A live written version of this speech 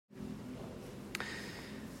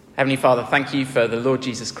Heavenly Father, thank you for the Lord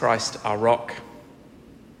Jesus Christ, our rock.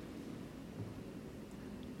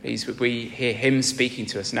 Please would we hear him speaking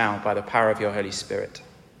to us now by the power of your Holy Spirit.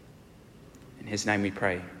 In his name we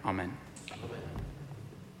pray. Amen.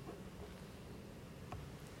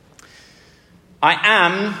 I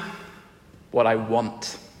am what I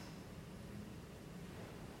want.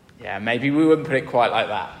 Yeah, maybe we wouldn't put it quite like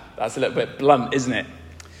that. That's a little bit blunt, isn't it?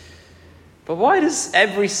 But why does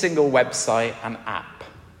every single website and app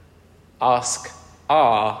ask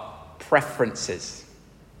our preferences?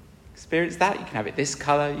 Experience that. You can have it this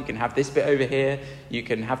color, you can have this bit over here, you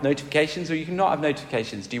can have notifications or you can not have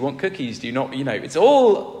notifications. Do you want cookies? Do you not? It's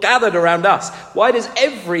all gathered around us. Why does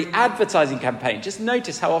every advertising campaign, just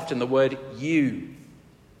notice how often the word you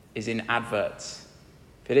is in adverts.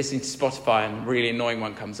 If you're listening to Spotify and a really annoying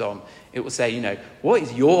one comes on, it will say, what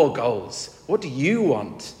is your goals? What do you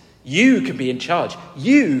want? You can be in charge.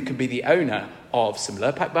 You can be the owner of some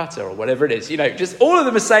Lurpak butter or whatever it is. Just all of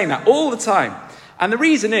them are saying that all the time. And the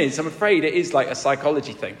reason is, I'm afraid it is like a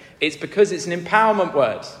psychology thing. It's because it's an empowerment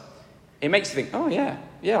word. It makes you think, oh yeah,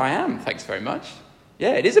 I am. Thanks very much.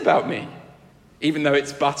 Yeah, it is about me. Even though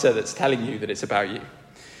it's butter that's telling you that it's about you.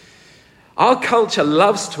 Our culture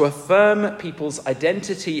loves to affirm people's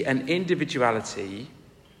identity and individuality.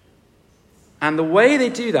 And the way they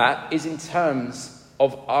do that is in terms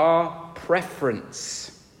of our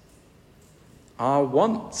preference, our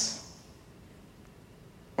wants.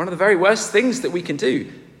 One of the very worst things that we can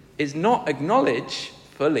do is not acknowledge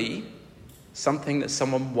fully something that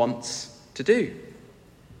someone wants to do.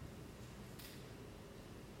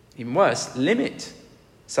 Even worse, limit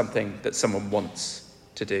something that someone wants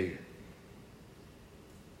to do.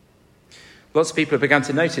 Lots of people have begun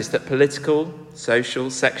to notice that political, social,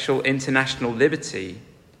 sexual, international liberty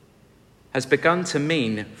has begun to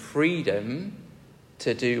mean freedom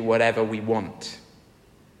to do whatever we want.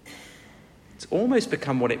 It's almost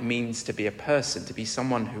become what it means to be a person, to be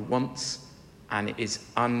someone who wants and is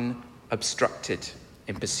unobstructed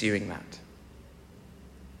in pursuing that.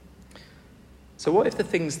 So what if the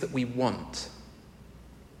things that we want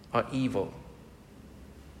are evil?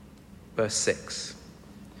 Verse 6.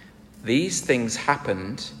 These things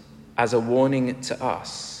happened as a warning to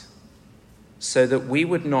us, so that we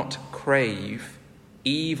would not crave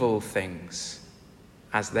evil things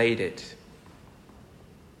as they did.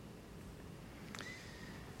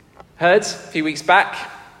 Heard a few weeks back,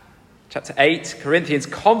 chapter 8, Corinthians'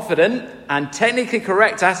 confident and technically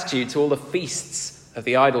correct attitude to all the feasts of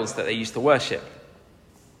the idols that they used to worship.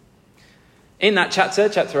 In that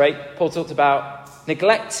chapter 8, Paul talked about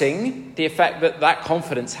neglecting the effect that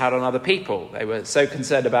confidence had on other people. They were so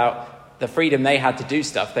concerned about the freedom they had to do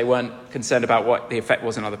stuff, they weren't concerned about what the effect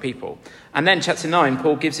was on other people. And then chapter 9,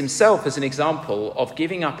 Paul gives himself as an example of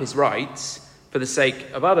giving up his rights for the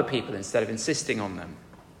sake of other people instead of insisting on them.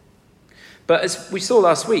 But as we saw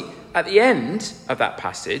last week, at the end of that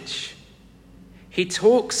passage, he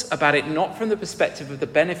talks about it not from the perspective of the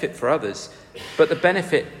benefit for others, but the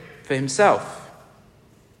benefit for himself.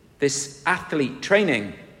 This athlete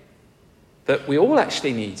training that we all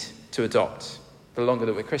actually need to adopt the longer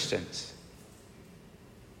that we're Christians.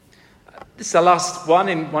 This is our last one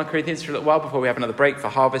in 1 Corinthians for a little while before we have another break for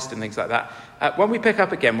harvest and things like that. When we pick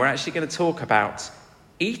up again, we're actually going to talk about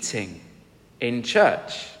eating in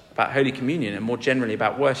church, about Holy Communion, and more generally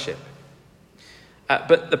about worship.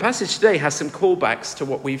 But the passage today has some callbacks to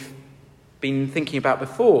what we've been thinking about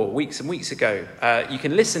before, weeks and weeks ago. You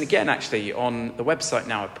can listen again, actually, on the website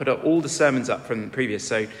now. I've put all the sermons up from the previous.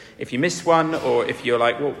 So if you missed one, or if you're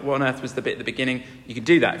like, what on earth was the bit at the beginning, you can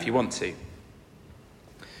do that if you want to.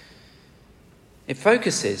 It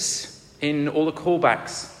focuses, in all the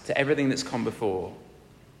callbacks to everything that's come before,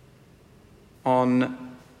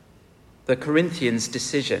 on the Corinthians'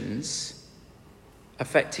 decisions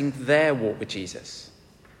affecting their walk with Jesus.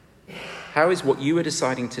 How is what you are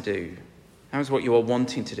deciding to do, how is what you are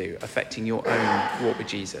wanting to do affecting your own walk with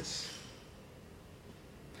Jesus?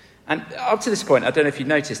 And up to this point, I don't know if you've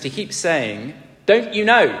noticed, he keeps saying, don't you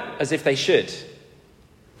know, as if they should.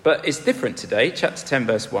 But it's different today, chapter 10,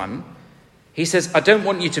 verse 1. He says, I don't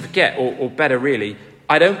want you to forget, or better really,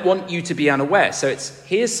 I don't want you to be unaware. So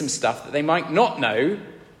here's some stuff that they might not know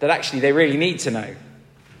that actually they really need to know.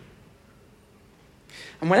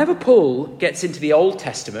 And whenever Paul gets into the Old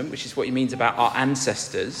Testament, which is what he means about our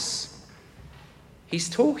ancestors, he's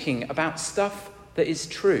talking about stuff that is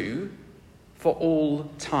true for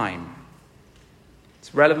all time.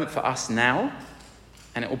 It's relevant for us now,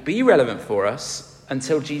 and it will be relevant for us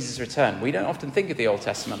until Jesus' return. We don't often think of the Old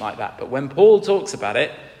Testament like that, but when Paul talks about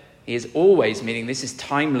it, he is always meaning this is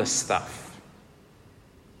timeless stuff.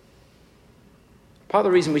 Part of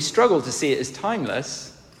the reason we struggle to see it as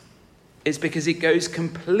timeless is because it goes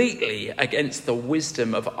completely against the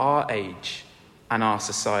wisdom of our age and our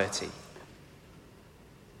society.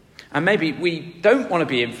 And maybe we don't want to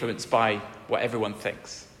be influenced by what everyone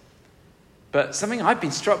thinks. But something I've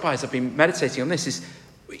been struck by as I've been meditating on this is,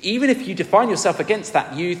 even if you define yourself against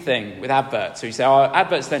that you thing with adverts, or you say, oh,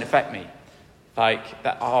 adverts don't affect me. Like,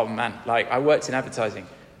 that, oh man, like I worked in advertising.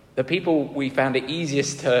 The people we found it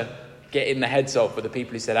easiest to get in the heads of were the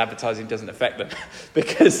people who said advertising doesn't affect them.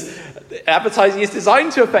 Because advertising is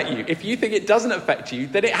designed to affect you. If you think it doesn't affect you,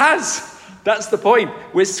 then it has. That's the point.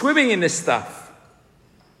 We're swimming in this stuff.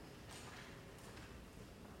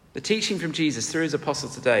 The teaching from Jesus through his apostle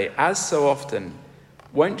today, as so often,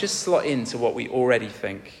 won't just slot into what we already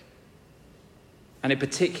think. And it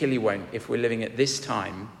particularly won't if we're living at this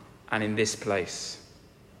time and in this place.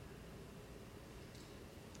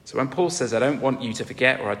 So when Paul says, I don't want you to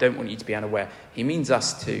forget, or I don't want you to be unaware, he means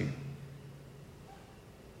us too.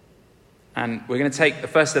 And we're going to take the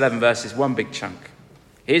first 11 verses, one big chunk.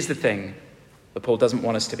 Here's the thing that Paul doesn't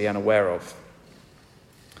want us to be unaware of.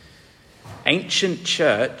 Ancient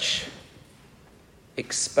church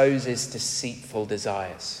exposes deceitful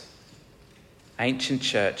desires. Ancient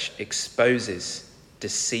church exposes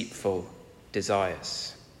deceitful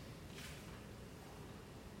desires.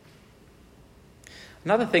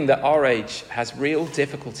 Another thing that our age has real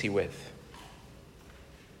difficulty with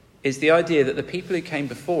is the idea that the people who came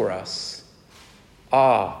before us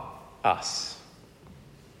are us.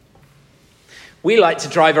 We like to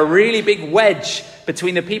drive a really big wedge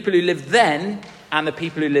between the people who lived then and the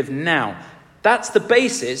people who live now. That's the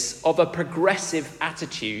basis of a progressive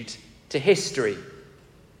attitude to history.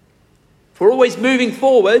 If we're always moving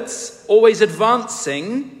forwards, always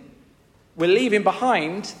advancing, we're leaving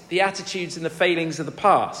behind the attitudes and the failings of the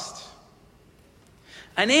past.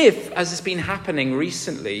 And if, as has been happening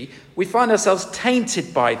recently, we find ourselves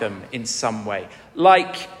tainted by them in some way,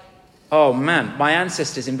 like, oh man, my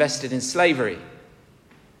ancestors invested in slavery.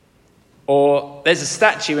 Or there's a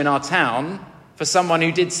statue in our town for someone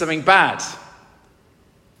who did something bad.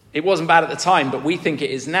 It wasn't bad at the time, but we think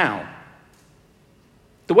it is now.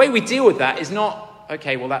 The way we deal with that is not,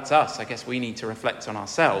 okay, well, that's us. I guess we need to reflect on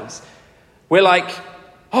ourselves. We're like,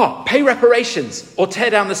 oh, pay reparations or tear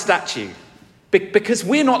down the statue. Because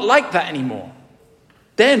we're not like that anymore.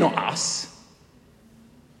 They're not us.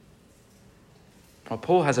 Well,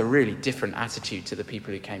 Paul has a really different attitude to the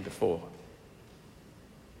people who came before.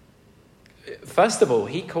 First of all,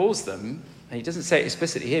 he calls them, and he doesn't say it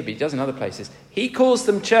explicitly here, but he does in other places, he calls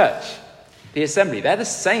them church, the assembly. They're the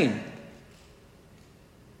same.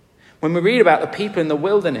 When we read about the people in the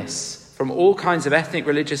wilderness from all kinds of ethnic,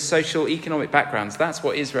 religious, social, economic backgrounds, that's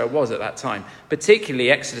what Israel was at that time, particularly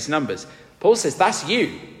Exodus Numbers. Paul says, that's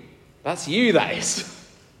you. That's you, that is.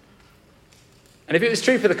 And if it was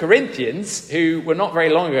true for the Corinthians, who were not very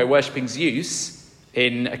long ago worshipping Zeus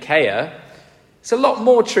in Achaia, it's a lot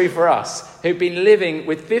more true for us, who've been living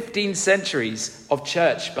with 15 centuries of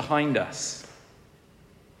church behind us.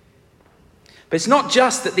 But it's not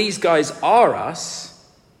just that these guys are us.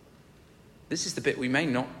 This is the bit we may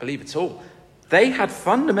not believe at all. They had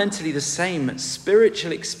fundamentally the same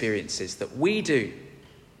spiritual experiences that we do.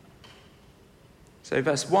 So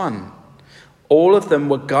verse 1, all of them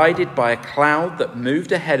were guided by a cloud that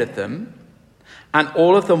moved ahead of them, and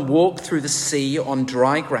all of them walked through the sea on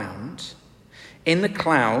dry ground. In the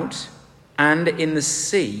cloud and in the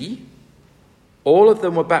sea, all of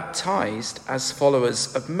them were baptized as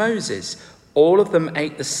followers of Moses. All of them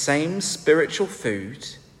ate the same spiritual food,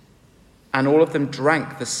 and all of them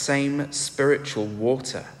drank the same spiritual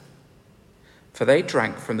water. For they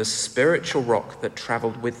drank from the spiritual rock that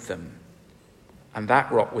traveled with them, and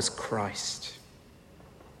that rock was Christ.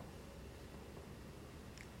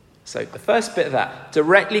 So the first bit of that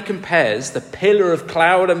directly compares the pillar of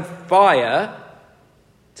cloud and fire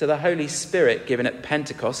to the Holy Spirit given at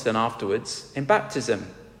Pentecost and afterwards in baptism.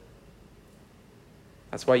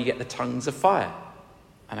 That's why you get the tongues of fire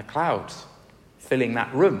and a cloud filling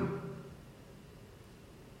that room.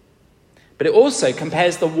 But it also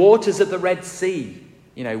compares the waters of the Red Sea,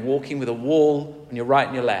 walking with a wall on your right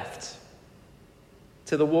and your left,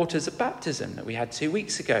 to the waters of baptism that we had 2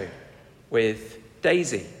 weeks ago with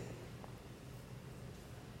Daisy.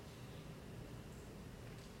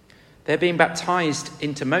 Their being baptized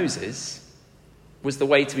into Moses was the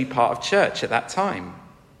way to be part of church at that time.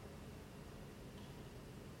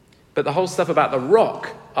 But the whole stuff about the rock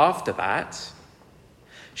after that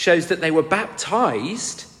shows that they were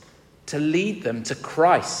baptized to lead them to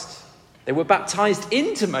Christ. They were baptized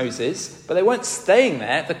into Moses, but they weren't staying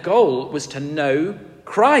there. The goal was to know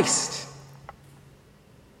Christ.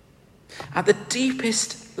 At the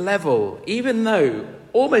deepest level, even though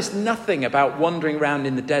almost nothing about wandering around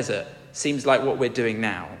in the desert seems like what we're doing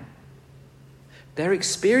now, their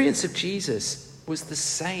experience of Jesus was the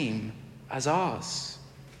same as ours.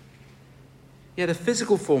 Yeah, the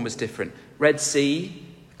physical form was different. Red Sea,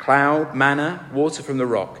 cloud, manna, water from the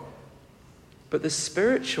rock. But the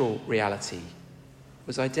spiritual reality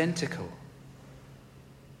was identical.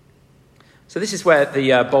 So this is where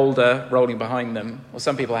the boulder rolling behind them, or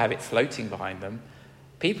some people have it floating behind them.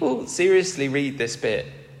 People seriously read this bit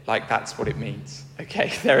like that's what it means.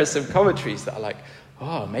 Okay, there are some commentaries that are like,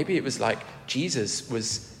 oh, maybe it was like Jesus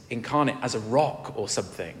was incarnate as a rock or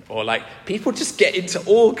something. Or like, people just get into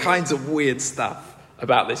all kinds of weird stuff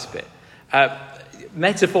about this bit.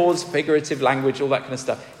 Metaphors, figurative language, all that kind of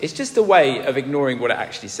stuff. It's just a way of ignoring what it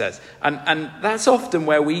actually says. And that's often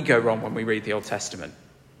where we go wrong when we read the Old Testament.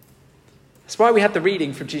 That's why we had the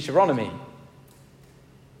reading from Deuteronomy.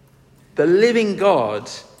 The living God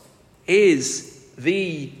is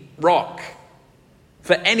the rock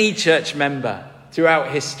for any church member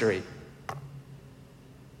throughout history.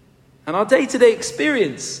 And our day-to-day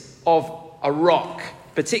experience of a rock,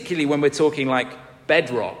 particularly when we're talking like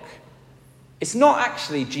bedrock, it's not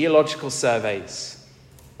actually geological surveys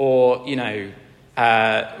or,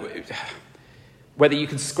 whether you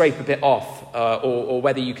can scrape a bit off or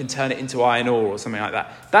whether you can turn it into iron ore or something like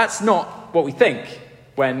that. That's not what we think,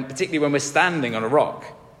 particularly when we're standing on a rock.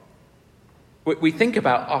 We think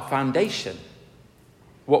about our foundation,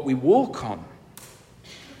 what we walk on,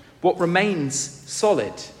 what remains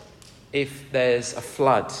solid if there's a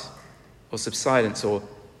flood or subsidence or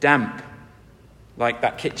damp, like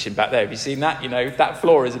that kitchen back there. Have you seen that? That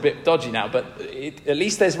floor is a bit dodgy now, but at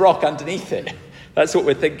least there's rock underneath it. That's what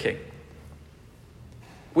we're thinking.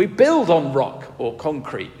 We build on rock or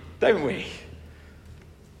concrete, don't we?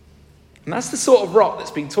 And that's the sort of rock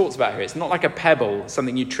that's being talked about here. It's not like a pebble,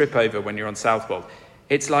 something you trip over when you're on Southwold.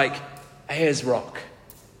 It's like Ayers Rock,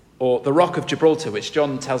 or the Rock of Gibraltar, which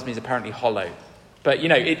John tells me is apparently hollow. But,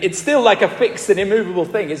 it's still like a fixed and immovable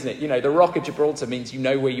thing, isn't it? The Rock of Gibraltar means you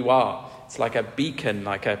know where you are. It's like a beacon,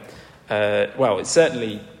 it's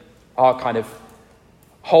certainly our kind of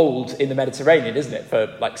hold in the Mediterranean, isn't it,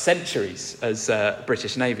 for like centuries as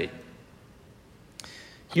British Navy.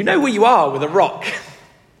 You know where you are with a rock.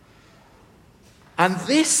 And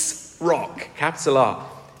this rock, capital R,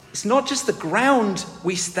 it's not just the ground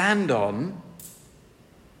we stand on,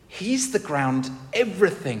 he's the ground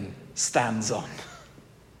everything stands on.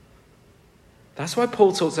 That's why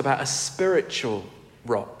Paul talks about a spiritual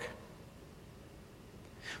rock.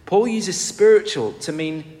 Paul uses spiritual to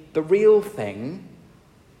mean the real thing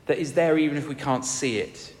that is there even if we can't see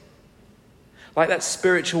it. Like that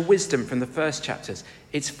spiritual wisdom from the first chapters.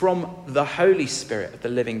 It's from the Holy Spirit of the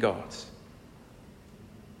living God.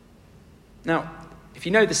 Now, if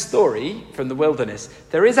you know the story from the wilderness,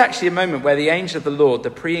 there is actually a moment where the angel of the Lord, the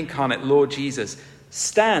pre-incarnate Lord Jesus,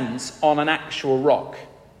 stands on an actual rock,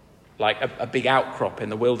 like a big outcrop in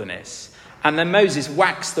the wilderness. And then Moses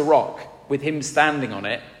whacks the rock with him standing on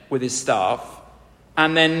it with his staff.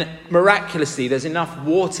 And then miraculously, there's enough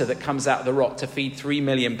water that comes out of the rock to feed 3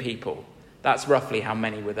 million people. That's roughly how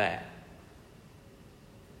many were there.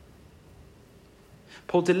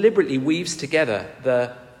 Paul deliberately weaves together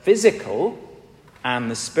the physical and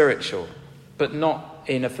the spiritual, but not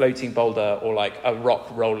in a floating boulder or like a rock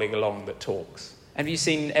rolling along that talks. Have you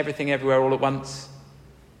seen Everything Everywhere All at Once?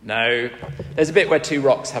 No. There's a bit where two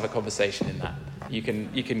rocks have a conversation in that. You can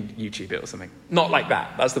YouTube it or something. Not like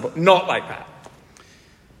that. That's the point. Not like that.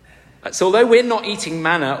 So although we're not eating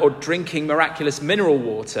manna or drinking miraculous mineral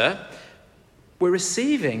water, we're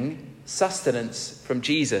receiving sustenance from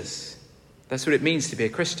Jesus. That's what it means to be a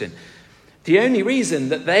Christian. The only reason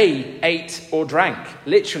that they ate or drank,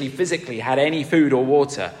 literally physically had any food or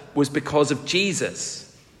water, was because of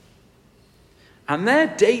Jesus. And their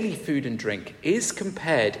daily food and drink is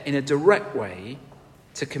compared in a direct way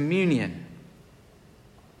to communion.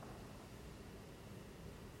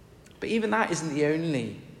 But even that isn't the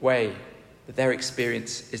only way that their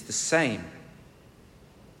experience is the same.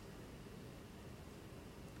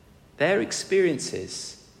 Their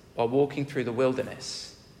experiences while walking through the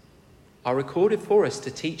wilderness are recorded for us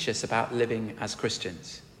to teach us about living as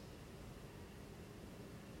Christians.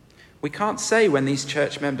 We can't say when these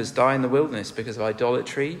church members die in the wilderness because of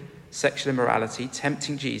idolatry, sexual immorality,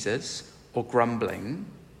 tempting Jesus, or grumbling,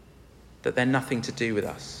 that they're nothing to do with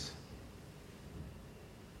us.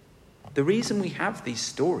 The reason we have these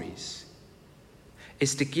stories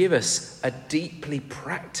is to give us a deeply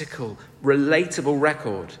practical, relatable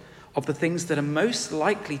record of the things that are most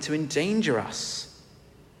likely to endanger us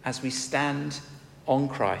as we stand on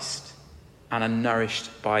Christ and are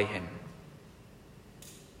nourished by him.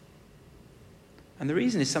 And the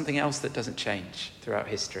reason is something else that doesn't change throughout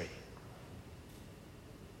history.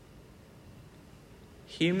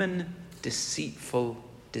 Human deceitful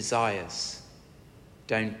desires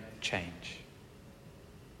don't change.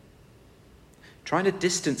 Trying to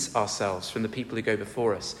distance ourselves from the people who go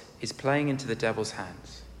before us is playing into the devil's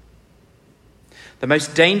hands. The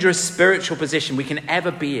most dangerous spiritual position we can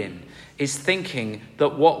ever be in is thinking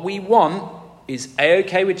that what we want is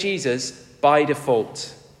A-okay with Jesus by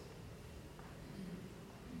default.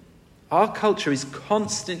 Our culture is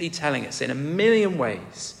constantly telling us in a million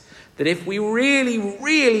ways that if we really,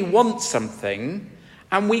 really want something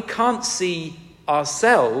and we can't see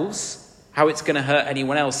ourselves how it's going to hurt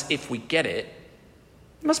anyone else if we get it,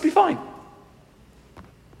 it must be fine.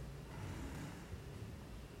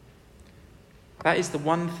 That is the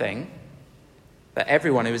one thing that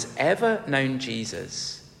everyone who has ever known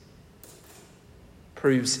Jesus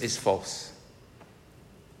proves is false.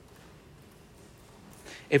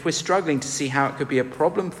 If we're struggling to see how it could be a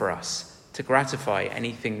problem for us to gratify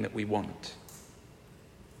anything that we want,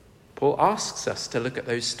 Paul asks us to look at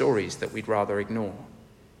those stories that we'd rather ignore.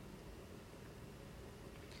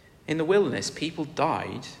 In the wilderness, people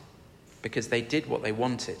died because they did what they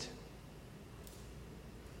wanted.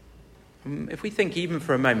 If we think even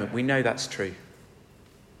for a moment, we know that's true.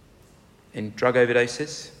 In drug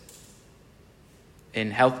overdoses,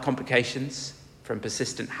 in health complications from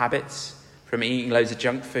persistent habits, from eating loads of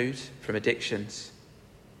junk food, from addictions,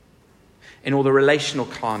 in all the relational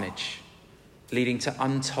carnage leading to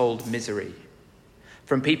untold misery,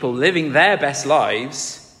 from people living their best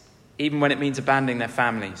lives, even when it means abandoning their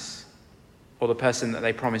families or the person that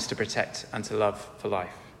they promised to protect and to love for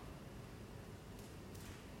life.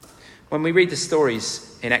 When we read the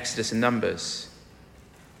stories in Exodus and Numbers,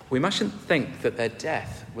 we mustn't think that their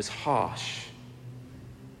death was harsh.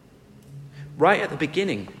 Right at the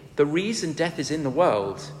beginning, the reason death is in the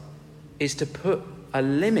world is to put a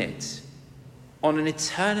limit on an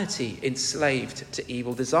eternity enslaved to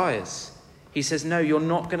evil desires. He says, no, you're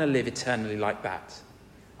not going to live eternally like that.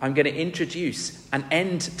 I'm going to introduce an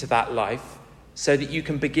end to that life so that you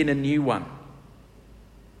can begin a new one.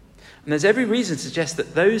 And there's every reason to suggest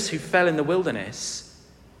that those who fell in the wilderness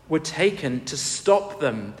were taken to stop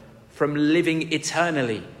them from living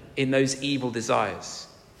eternally in those evil desires.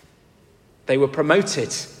 They were promoted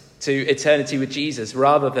to eternity with Jesus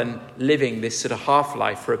rather than living this sort of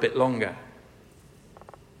half-life for a bit longer.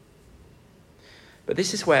 But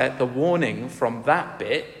this is where the warning from that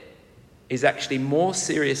bit is actually more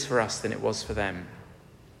serious for us than it was for them.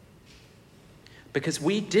 Because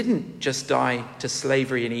we didn't just die to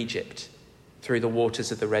slavery in Egypt through the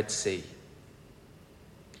waters of the Red Sea.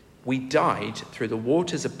 We died through the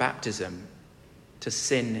waters of baptism to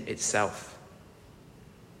sin itself.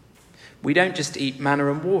 We don't just eat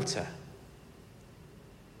manna and water.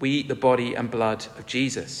 We eat the body and blood of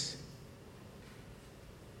Jesus.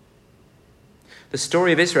 The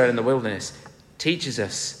story of Israel in the wilderness teaches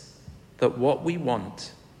us that what we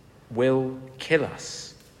want will kill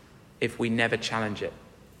us if we never challenge it.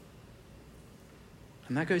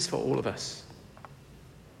 And that goes for all of us.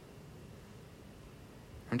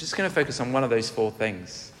 I'm just going to focus on one of those four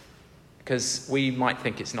things because we might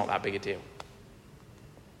think it's not that big a deal.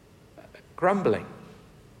 Grumbling.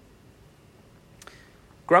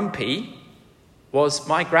 Grumpy was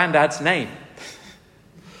my granddad's name.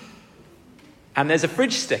 And there's a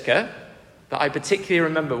fridge sticker that I particularly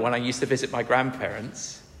remember when I used to visit my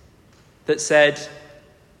grandparents that said,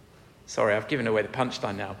 sorry, I've given away the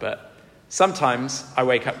punchline now, but sometimes I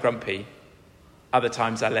wake up grumpy, other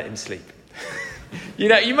times I let him sleep.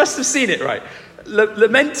 You must have seen it, right?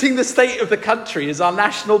 Lamenting the state of the country is our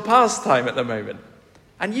national pastime at the moment.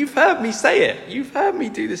 And you've heard me say it. You've heard me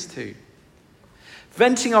do this too.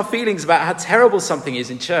 Venting our feelings about how terrible something is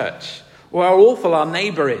in church, or how awful our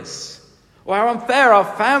neighbour is, or how unfair our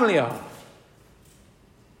family are.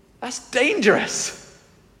 That's dangerous.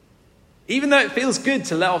 Even though it feels good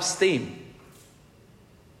to let off steam.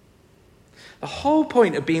 The whole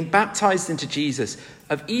point of being baptized into Jesus,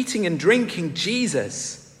 of eating and drinking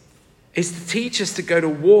Jesus, is to teach us to go to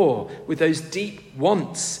war with those deep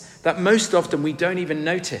wants that most often we don't even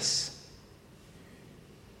notice.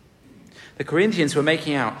 The Corinthians were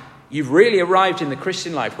making out, you've really arrived in the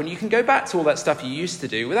Christian life when you can go back to all that stuff you used to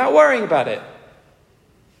do without worrying about it.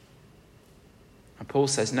 And Paul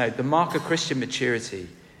says, no, the mark of Christian maturity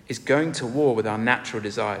is going to war with our natural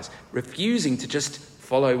desires, refusing to just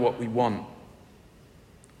follow what we want.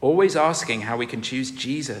 Always asking how we can choose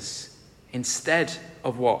Jesus instead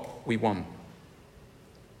of what we want.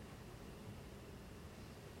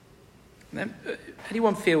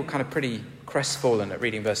 Anyone feel kind of pretty crestfallen at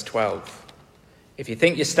reading verse 12? If you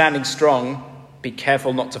think you're standing strong, be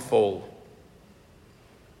careful not to fall.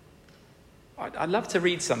 I'd love to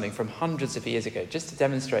read something from hundreds of years ago, just to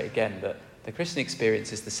demonstrate again that the Christian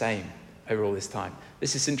experience is the same over all this time.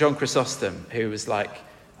 This is St. John Chrysostom, who was like,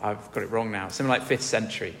 I've got it wrong now, something like 5th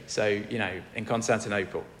century, so, in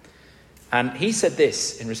Constantinople. And he said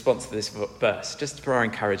this in response to this verse, just for our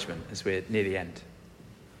encouragement as we're near the end.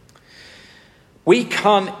 We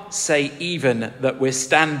can't say even that we're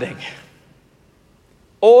standing.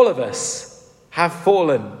 All of us have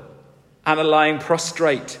fallen and are lying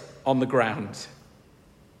prostrate on the ground.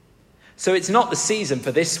 So it's not the season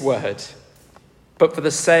for this word, but for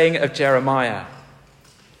the saying of Jeremiah,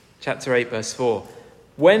 chapter 8, verse 4.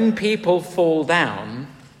 When people fall down,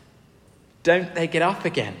 don't they get up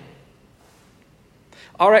again?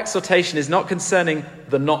 Our exhortation is not concerning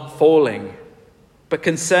the not falling, but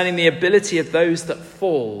concerning the ability of those that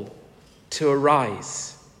fall to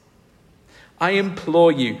arise. I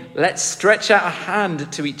implore you, let's stretch out a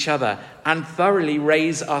hand to each other and thoroughly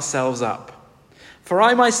raise ourselves up. For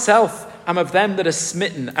I myself am of them that are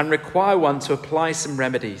smitten and require one to apply some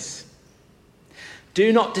remedies.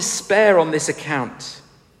 Do not despair on this account.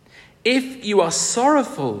 If you are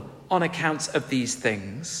sorrowful on account of these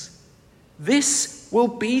things, this will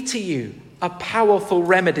be to you a powerful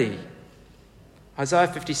remedy. Isaiah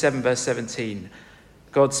 57 verse 17,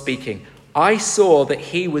 God speaking, I saw that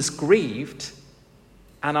he was grieved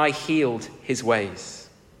and I healed his ways.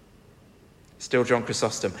 Still John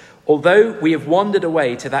Chrysostom, although we have wandered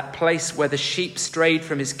away to that place where the sheep strayed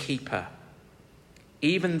from his keeper,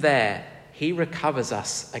 even there he recovers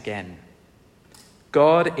us again.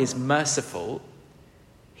 God is merciful.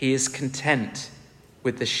 He is content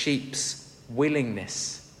with the sheep's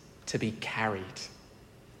willingness to be carried.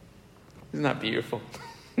 Isn't that beautiful?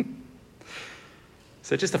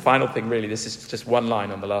 So just a final thing, really. This is just one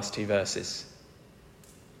line on the last two verses.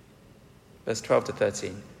 Verse 12 to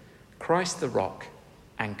 13. Christ the rock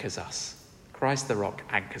anchors us. Christ the rock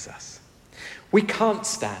anchors us. We can't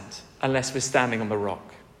stand unless we're standing on the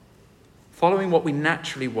rock. Following what we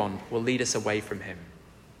naturally want will lead us away from him.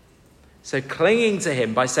 So clinging to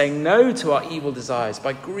him by saying no to our evil desires,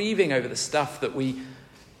 by grieving over the stuff that we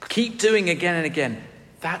keep doing again and again,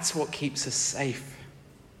 that's what keeps us safe.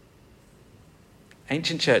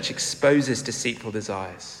 Ancient church exposes deceitful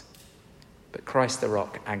desires, but Christ the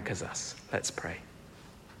rock anchors us. Let's pray.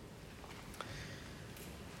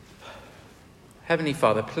 Heavenly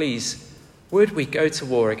Father, please, would we go to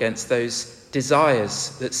war against those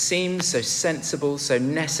desires that seem so sensible, so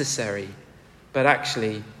necessary, but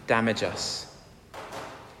actually damage us?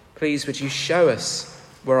 Please, would you show us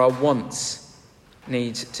where our wants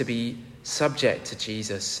need to be subject to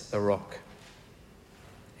Jesus, the rock.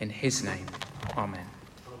 In his name, amen.